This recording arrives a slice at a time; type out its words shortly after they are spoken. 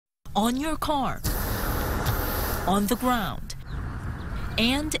on your car, on the ground,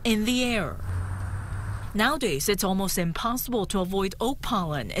 and in the air. Nowadays, it's almost impossible to avoid oak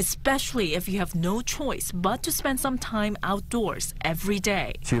pollen, especially if you have no choice but to spend some time outdoors every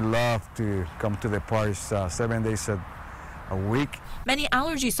day. She loved to come to the parks 7 days a week. Many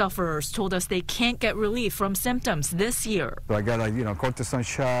allergy sufferers told us they can't get relief from symptoms this year. So I got cortisone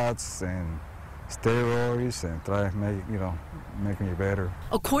shots and steroids and try to make me better.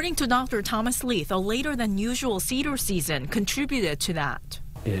 According to Dr. Thomas Leith, a later than usual cedar season contributed to that.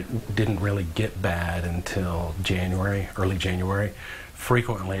 It didn't really get bad until January, early January.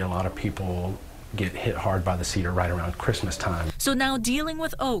 Frequently, a lot of people get hit hard by the cedar right around Christmas time. So now dealing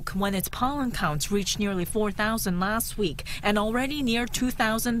with oak when its pollen counts reached nearly 4,000 last week and already near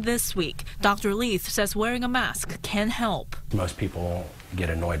 2,000 this week. Dr. Leith says wearing a mask can help. Most people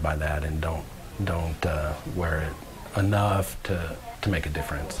get annoyed by that and don't wear it enough to make a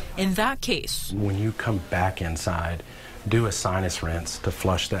difference. In that case, when you come back inside, do a sinus rinse to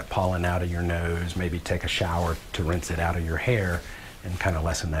flush that pollen out of your nose, maybe take a shower to rinse it out of your hair and kind of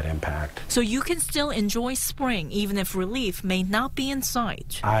lessen that impact. So you can still enjoy spring even if relief may not be in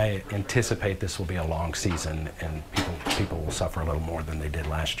sight. I anticipate this will be a long season and people will suffer a little more than they did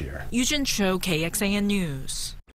last year. Yujin Cho, KXAN News.